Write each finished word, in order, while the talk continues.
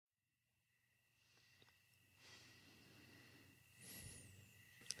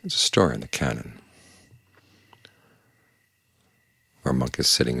There's a story in the canon where a monk is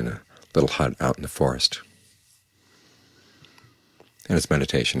sitting in a little hut out in the forest, and his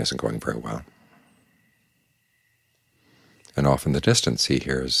meditation isn't going very well. And off in the distance he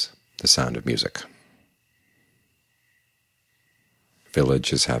hears the sound of music. The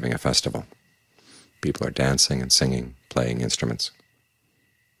village is having a festival. People are dancing and singing, playing instruments.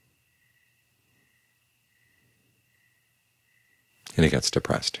 And he gets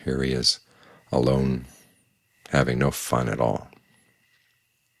depressed. Here he is, alone, having no fun at all.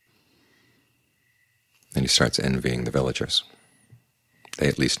 And he starts envying the villagers. They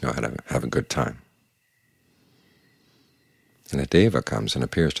at least know how to have a good time. And a deva comes and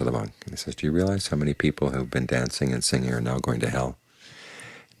appears to the monk, and he says, "Do you realize how many people who have been dancing and singing are now going to hell?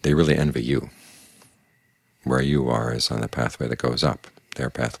 They really envy you. Where you are is on the pathway that goes up. Their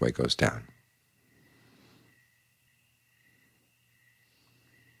pathway goes down."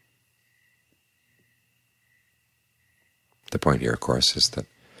 The point here, of course, is that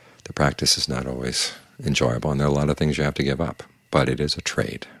the practice is not always enjoyable, and there are a lot of things you have to give up, but it is a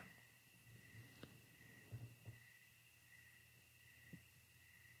trade.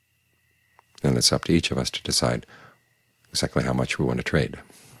 And it's up to each of us to decide exactly how much we want to trade,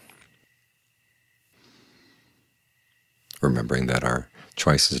 remembering that our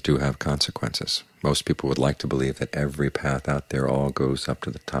choices do have consequences. Most people would like to believe that every path out there all goes up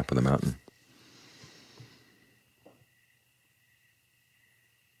to the top of the mountain.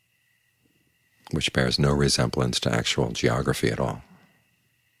 Which bears no resemblance to actual geography at all.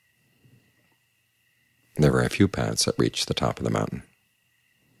 There are very few paths that reach the top of the mountain.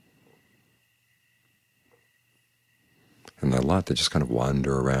 And there are a lot that just kind of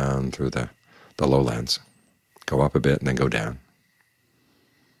wander around through the lowlands, go up a bit and then go down.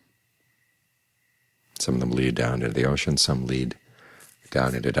 Some of them lead down into the ocean, some lead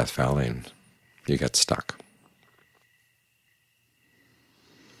down into Death Valley, and you get stuck.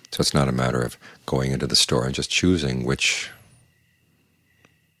 So it's not a matter of going into the store and just choosing which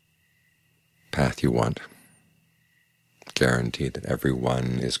path you want, guaranteed that every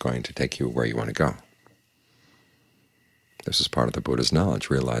one is going to take you where you want to go. This is part of the Buddha's knowledge,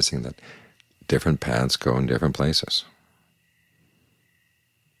 realizing that different paths go in different places.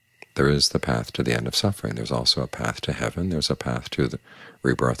 There is the path to the end of suffering. There's also a path to heaven. There's a path to the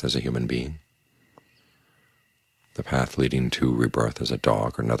rebirth as a human being. The path leading to rebirth as a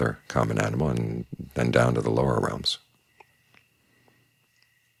dog or another common animal, and then down to the lower realms.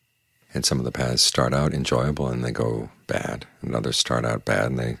 And some of the paths start out enjoyable and they go bad, and others start out bad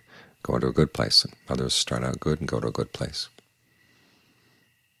and they go to a good place, and others start out good and go to a good place.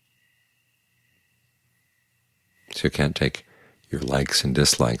 So you can't take your likes and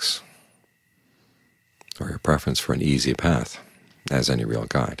dislikes or your preference for an easy path as any real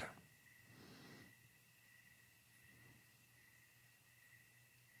guide.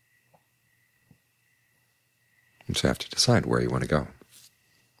 And so you have to decide where you want to go.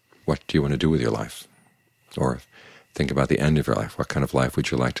 What do you want to do with your life? Or think about the end of your life. What kind of life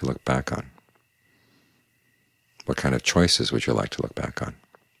would you like to look back on? What kind of choices would you like to look back on?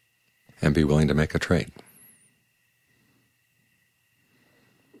 And be willing to make a trade.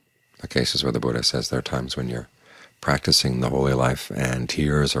 The cases where the Buddha says there are times when you're practicing the holy life and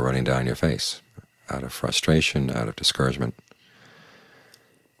tears are running down your face out of frustration, out of discouragement.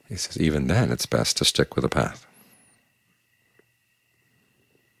 He says even then it's best to stick with the path.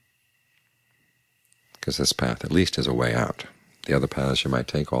 Because this path at least is a way out. The other paths you might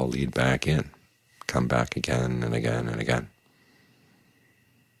take all lead back in, come back again and again and again.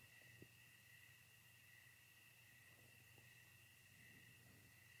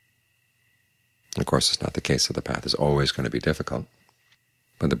 Of course, it's not the case that the path is always going to be difficult,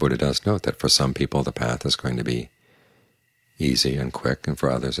 but the Buddha does note that for some people the path is going to be easy and quick, and for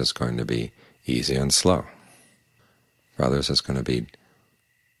others it's going to be easy and slow. For others it's going to be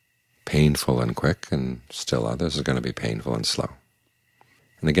painful and quick, and still others are going to be painful and slow.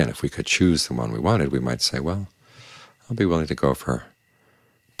 And again, if we could choose the one we wanted, we might say, well, I'll be willing to go for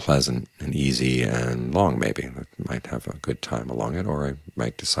pleasant and easy and long maybe. I might have a good time along it, or I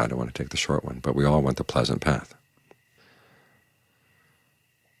might decide I want to take the short one. But we all want the pleasant path.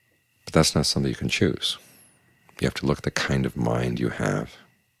 But that's not something you can choose. You have to look at the kind of mind you have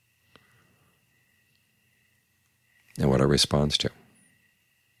and what it responds to.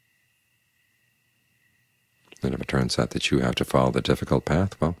 And if it turns out that you have to follow the difficult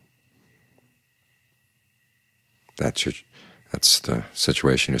path, well, that's the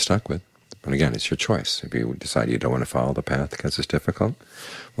situation you're stuck with. But again, it's your choice. If you decide you don't want to follow the path because it's difficult,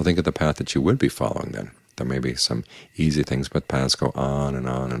 well, think of the path that you would be following then, There may be some easy things, but paths go on and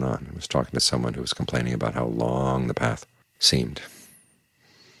on and on. I was talking to someone who was complaining about how long the path seemed.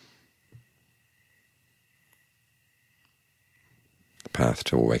 The path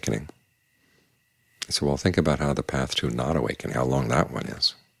to awakening. I said, well, think about how the path to not awakening, how long that one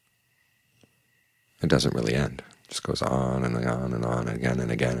is. It doesn't really end. It just goes on and on and on, again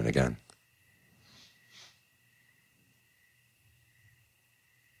and again and again.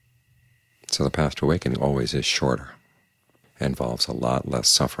 So the path to awakening always is shorter, involves a lot less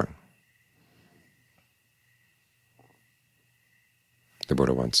suffering. The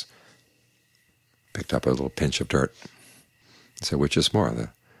Buddha once picked up a little pinch of dirt and said, which is more,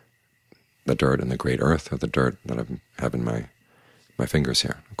 the dirt in the great earth or the dirt that I have in my fingers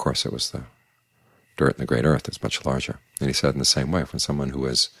here? Of course it was the dirt in the great earth. It's much larger. And he said in the same way, when someone who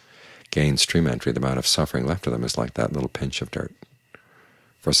has gained stream entry, the amount of suffering left of them is like that little pinch of dirt.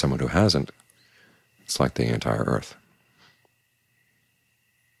 For someone who hasn't, it's like the entire earth.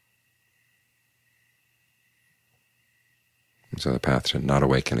 And so the path to not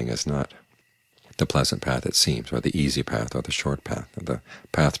awakening is not the pleasant path it seems, or the easy path, or the short path. The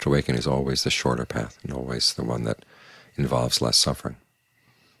path to awakening is always the shorter path, and always the one that involves less suffering.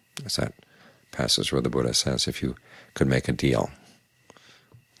 It's that passage where the Buddha says, if you could make a deal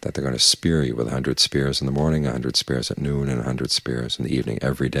that they're going to spear you with 100 spears in the morning, 100 spears at noon, and 100 spears in the evening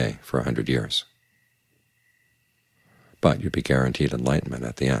every day for 100 years. But you'd be guaranteed enlightenment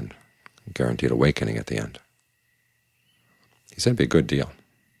at the end, guaranteed awakening at the end. He said it'd be a good deal.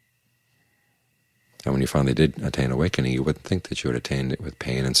 And when you finally did attain awakening, you wouldn't think that you had attained it with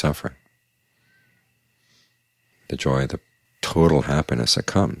pain and suffering. The joy, the total happiness that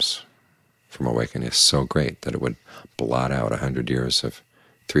comes from awakening is so great that it would blot out 100 years of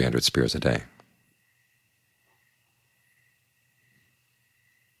 300 spears a day.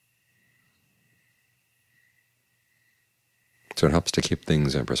 So it helps to keep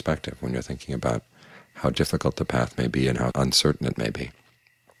things in perspective when you're thinking about how difficult the path may be and how uncertain it may be,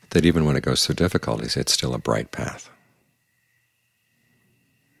 that even when it goes through difficulties, it's still a bright path.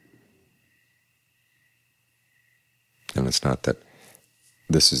 And it's not that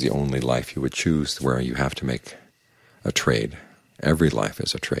this is the only life you would choose where you have to make a trade. Every life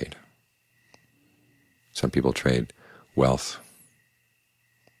is a trade. Some people trade wealth,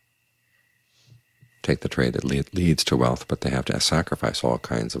 take the trade that leads to wealth, but they have to sacrifice all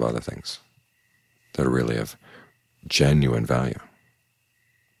kinds of other things that are really of genuine value.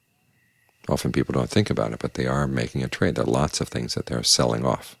 Often people don't think about it, but they are making a trade. There are lots of things that they're selling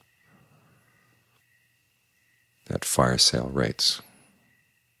off at fire sale rates.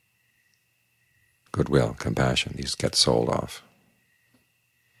 Goodwill, compassion, these get sold off.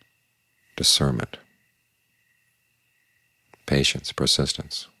 Discernment, patience,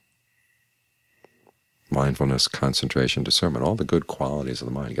 persistence, mindfulness, concentration, discernment, all the good qualities of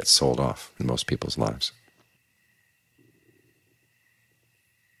the mind get sold off in most people's lives.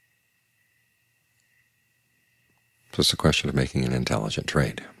 So it's a question of making an intelligent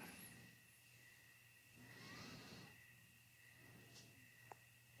trade.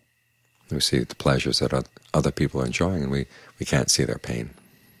 We see the pleasures that other people are enjoying, and we can't see their pain.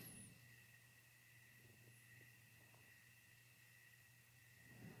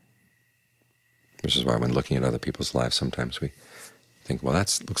 Which is why when looking at other people's lives, sometimes we think, well,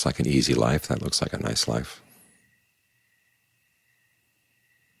 that looks like an easy life, that looks like a nice life.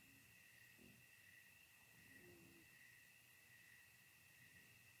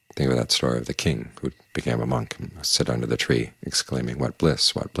 Think of that story of the king who became a monk and would sit under the tree exclaiming, "What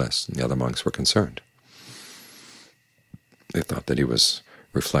bliss, what bliss!" And the other monks were concerned. They thought that he was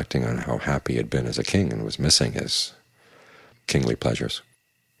reflecting on how happy he had been as a king and was missing his kingly pleasures.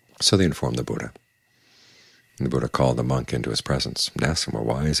 So they informed the Buddha. And the Buddha called the monk into his presence and asked him, well,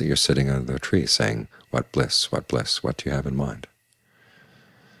 why is it you're sitting under the tree saying, "What bliss, what bliss, what do you have in mind?"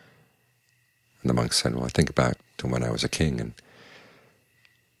 And the monk said, well, I think back to when I was a king, and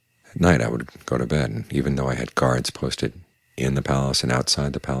at night I would go to bed, and even though I had guards posted in the palace and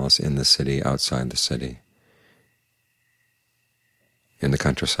outside the palace, in the city, outside the city, in the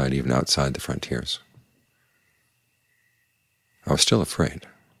countryside, even outside the frontiers, I was still afraid,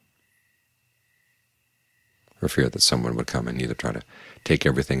 for fear that someone would come and either try to take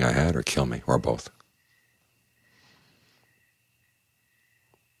everything I had or kill me, or both.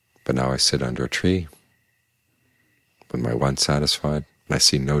 But now I sit under a tree with my want satisfied, and I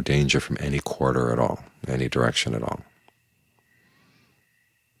see no danger from any quarter at all, any direction at all.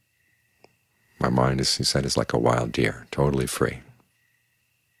 My mind, as he said, is like a wild deer, totally free.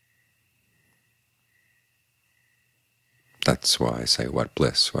 That's why I say, what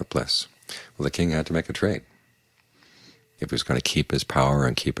bliss, what bliss. Well, the king had to make a trade. If he was going to keep his power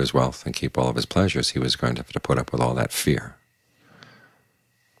and keep his wealth and keep all of his pleasures, he was going to have to put up with all that fear.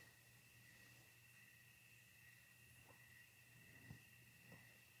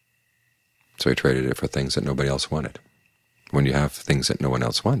 So he traded it for things that nobody else wanted. When you have things that no one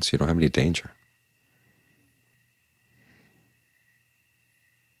else wants, you don't have any danger.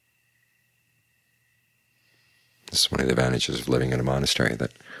 This is one of the advantages of living in a monastery,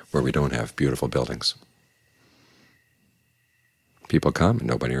 that where we don't have beautiful buildings. People come,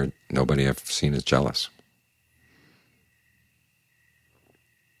 and nobody I've seen is jealous.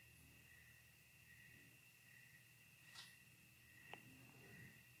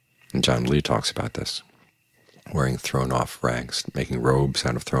 And John Lee talks about this, wearing thrown-off rags, making robes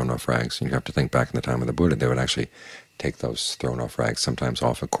out of thrown-off rags. And you have to think back in the time of the Buddha, they would actually take those thrown-off rags sometimes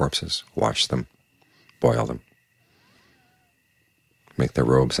off of corpses, wash them, boil them, make their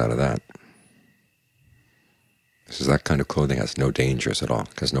robes out of that. This is that kind of clothing has no dangers at all,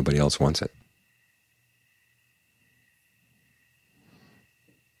 because nobody else wants it.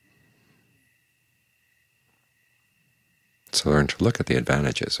 So learn to look at the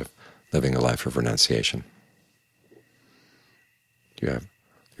advantages of living a life of renunciation. You're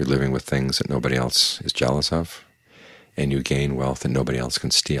living with things that nobody else is jealous of, and you gain wealth that nobody else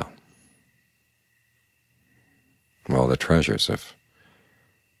can steal. All the treasures of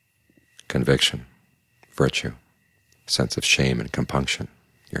conviction, virtue, sense of shame and compunction,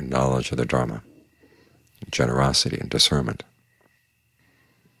 your knowledge of the Dhamma, generosity and discernment,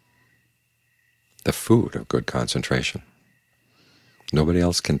 the food of good concentration. Nobody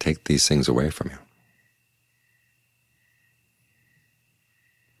else can take these things away from you.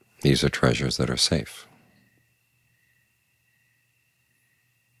 These are treasures that are safe.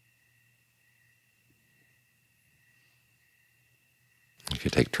 If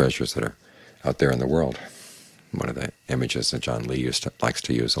you take treasures that are out there in the world, one of the images that John Lee likes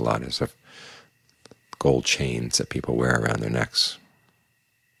to use a lot is of gold chains that people wear around their necks.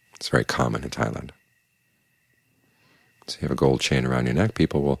 It's very common in Thailand. So you have a gold chain around your neck,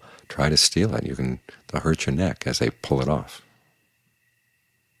 people will try to steal it. They'll hurt your neck as they pull it off.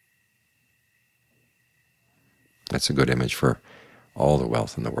 That's a good image for all the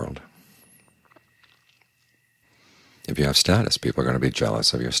wealth in the world. If you have status, people are going to be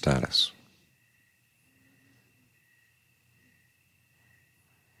jealous of your status.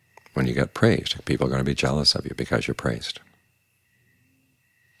 When you get praised, people are going to be jealous of you because you're praised.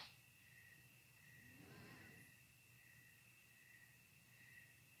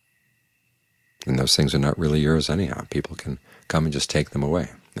 And those things are not really yours anyhow. People can come and just take them away.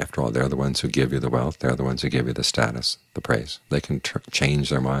 After all, they're the ones who give you the wealth. They're the ones who give you the status, the praise. They can change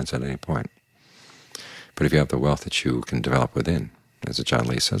their minds at any point. But if you have the wealth that you can develop within, as John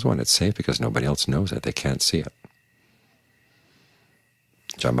Lee says, well, it's safe because nobody else knows it. They can't see it.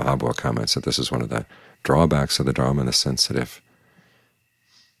 John Mahabua comments that this is one of the drawbacks of the Dharma, in the sense that if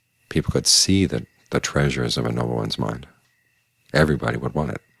people could see the treasures of a noble one's mind, everybody would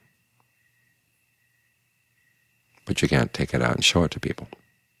want it. But you can't take it out and show it to people.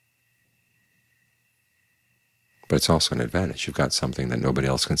 But it's also an advantage. You've got something that nobody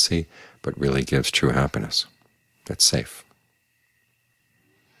else can see, but really gives true happiness. It's safe.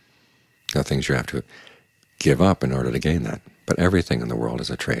 There are things you have to give up in order to gain that. But everything in the world is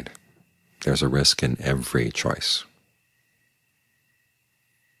a trade. There's a risk in every choice.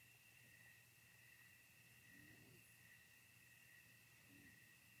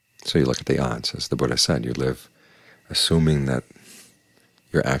 So you look at the odds. As the Buddha said, you live assuming that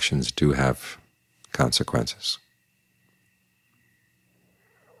your actions do have consequences.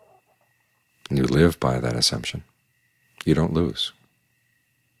 And you live by that assumption. You don't lose.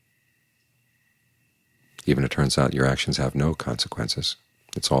 Even if it turns out your actions have no consequences,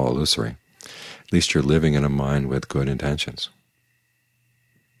 it's all illusory. At least you're living in a mind with good intentions.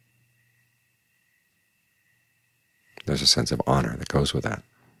 There's a sense of honor that goes with that.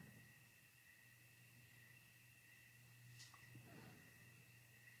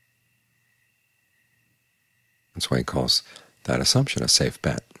 That's why he calls that assumption a safe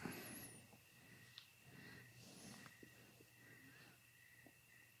bet.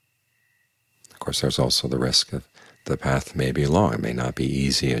 Of course, there's also the risk that the path may be long. It may not be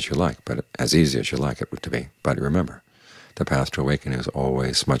easy as you like, but as easy as you like it to be. But remember, the path to awakening is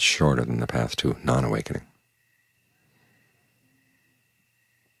always much shorter than the path to non-awakening.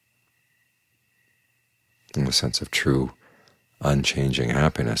 And the sense of true, unchanging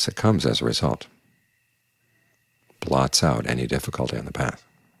happiness that comes as a result blots out any difficulty on the path.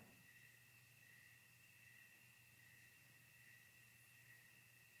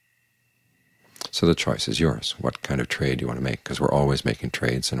 So the choice is yours, what kind of trade you want to make, because we're always making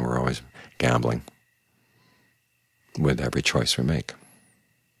trades and we're always gambling with every choice we make.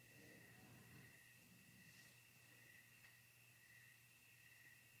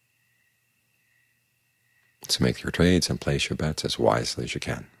 So make your trades and place your bets as wisely as you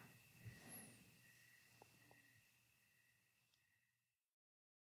can.